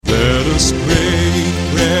us break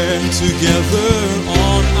bread together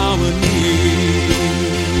on our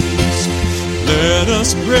knees. Let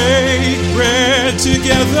us break bread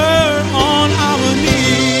together on our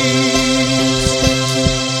knees.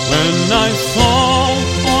 When I fall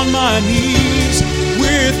on my knees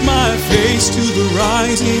with my face to the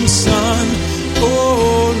rising sun,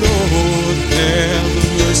 oh Lord, have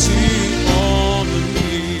mercy on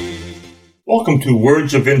me. Welcome to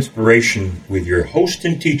Words of Inspiration with your host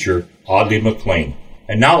and teacher, Audley McLean.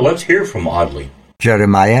 And now let's hear from Audley.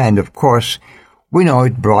 Jeremiah, and of course, we know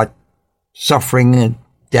it brought suffering and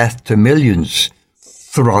death to millions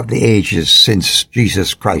throughout the ages since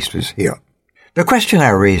Jesus Christ was here. The question I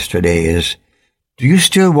raise today is, do you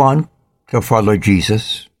still want to follow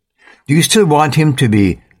Jesus? Do you still want him to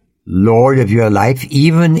be Lord of your life,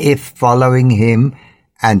 even if following him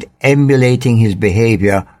and emulating his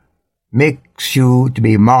behavior makes you to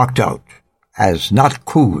be marked out as not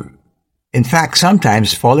cool? In fact,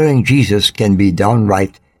 sometimes following Jesus can be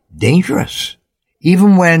downright dangerous.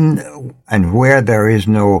 Even when and where there is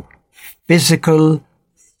no physical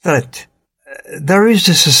threat, there is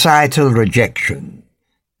the societal rejection,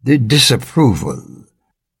 the disapproval.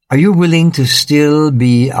 Are you willing to still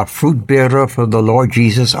be a fruit bearer for the Lord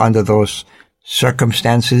Jesus under those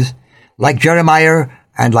circumstances? Like Jeremiah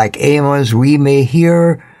and like Amos, we may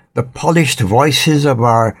hear the polished voices of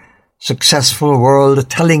our successful world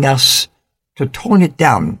telling us to tone it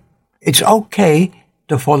down. It's okay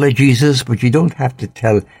to follow Jesus, but you don't have to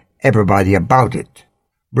tell everybody about it.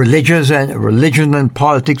 Religion and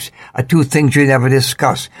politics are two things you never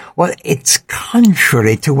discuss. Well, it's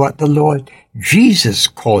contrary to what the Lord Jesus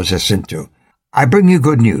calls us into. I bring you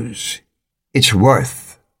good news. It's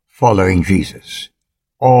worth following Jesus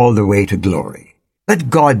all the way to glory. Let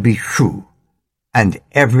God be true and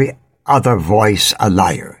every other voice a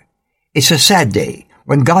liar. It's a sad day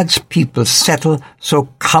when God's people settle so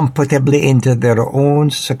comfortably into their own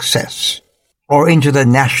success or into the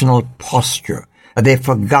national posture that they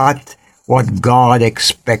forgot what God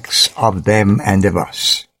expects of them and of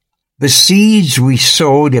us. The seeds we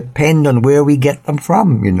sow depend on where we get them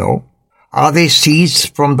from, you know. Are they seeds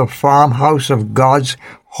from the farmhouse of God's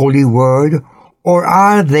holy word, or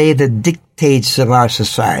are they the dictates of our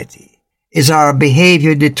society? Is our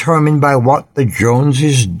behavior determined by what the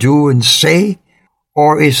Joneses do and say,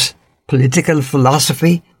 or is political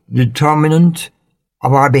philosophy the determinant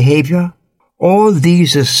of our behavior? All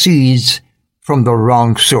these are seeds from the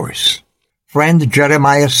wrong source. Friend,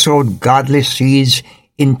 Jeremiah sowed godly seeds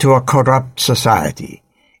into a corrupt society.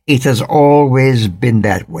 It has always been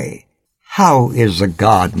that way. How is the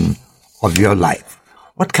garden of your life?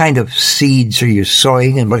 What kind of seeds are you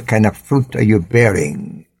sowing and what kind of fruit are you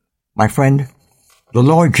bearing? My friend, the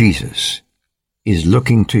Lord Jesus is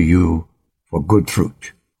looking to you for good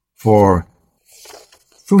fruit, for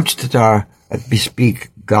fruits that bespeak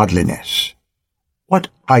godliness. What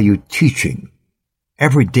are you teaching?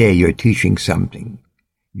 Every day you're teaching something.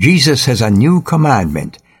 Jesus has a new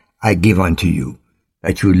commandment I give unto you,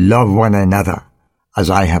 that you love one another as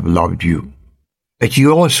I have loved you, that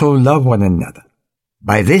you also love one another.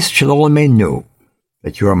 By this shall all men know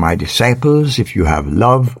that you are my disciples, if you have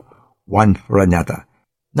love one for another.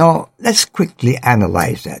 Now, let's quickly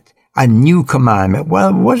analyze that. A new commandment.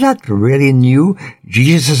 Well, was that really new?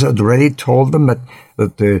 Jesus had already told them that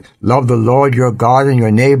to love the Lord your God and your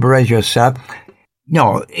neighbor as yourself.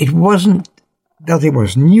 No, it wasn't that it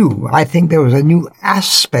was new. I think there was a new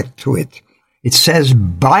aspect to it. It says,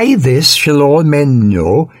 by this shall all men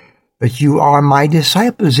know that you are my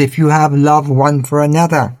disciples, if you have love one for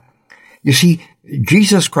another. You see,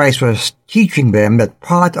 Jesus Christ was teaching them that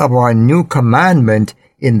part of our new commandment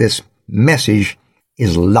in this message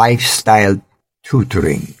is lifestyle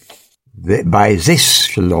tutoring. By this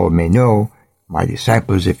shall all men know, my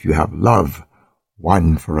disciples, if you have love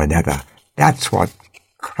one for another. That's what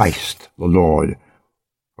Christ the Lord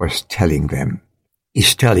was telling them,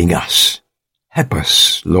 is telling us. Help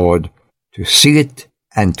us, Lord, to see it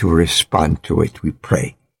and to respond to it, we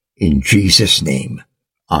pray. In Jesus' name,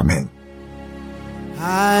 amen.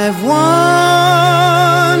 I've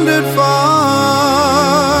wandered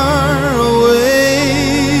far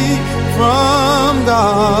away from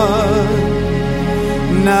God.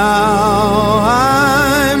 Now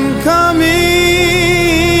I'm coming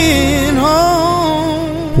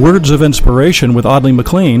home. Words of Inspiration with Audley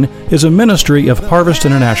McLean is a ministry of Harvest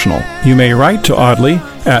International. You may write to Audley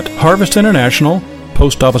at Harvest International,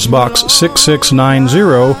 Post Office Box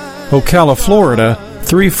 6690, Ocala, Florida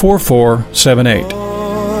 34478.